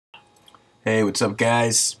Hey, what's up,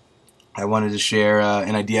 guys? I wanted to share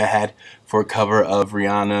an idea I had for a cover of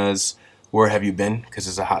Rihanna's Where Have You Been? Because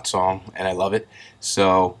it's a hot song and I love it.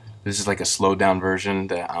 So this is like a slowed down version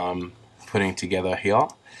that I'm putting together here.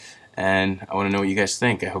 And I want to know what you guys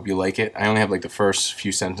think. I hope you like it. I only have like the first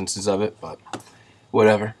few sentences of it, but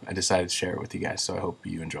whatever. I decided to share it with you guys, so I hope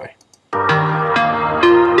you enjoy.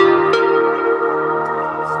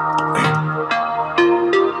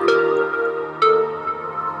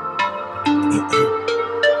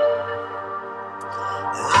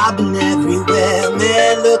 I've been everywhere,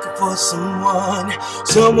 man, looking for someone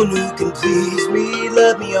who can please me,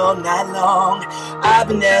 love me all night long. I've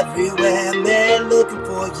been everywhere, man, looking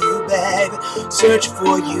for you, babe, searching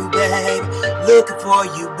for you, babe, looking for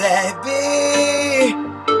you, baby.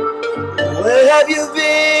 Where have you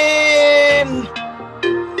been?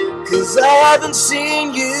 'Cause I haven't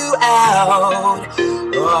seen you out.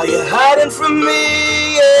 Are you hiding from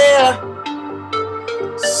me? Yeah.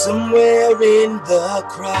 Somewhere in the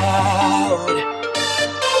crowd.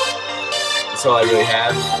 That's all I really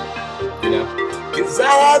have, you know. 'Cause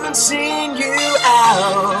I haven't seen you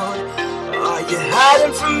out. Are you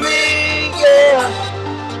hiding from me? Yeah.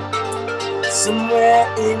 Somewhere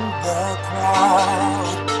in the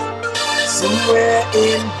crowd. Somewhere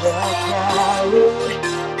in the crowd.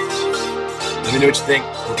 Let me know what you think.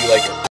 Hope you like it.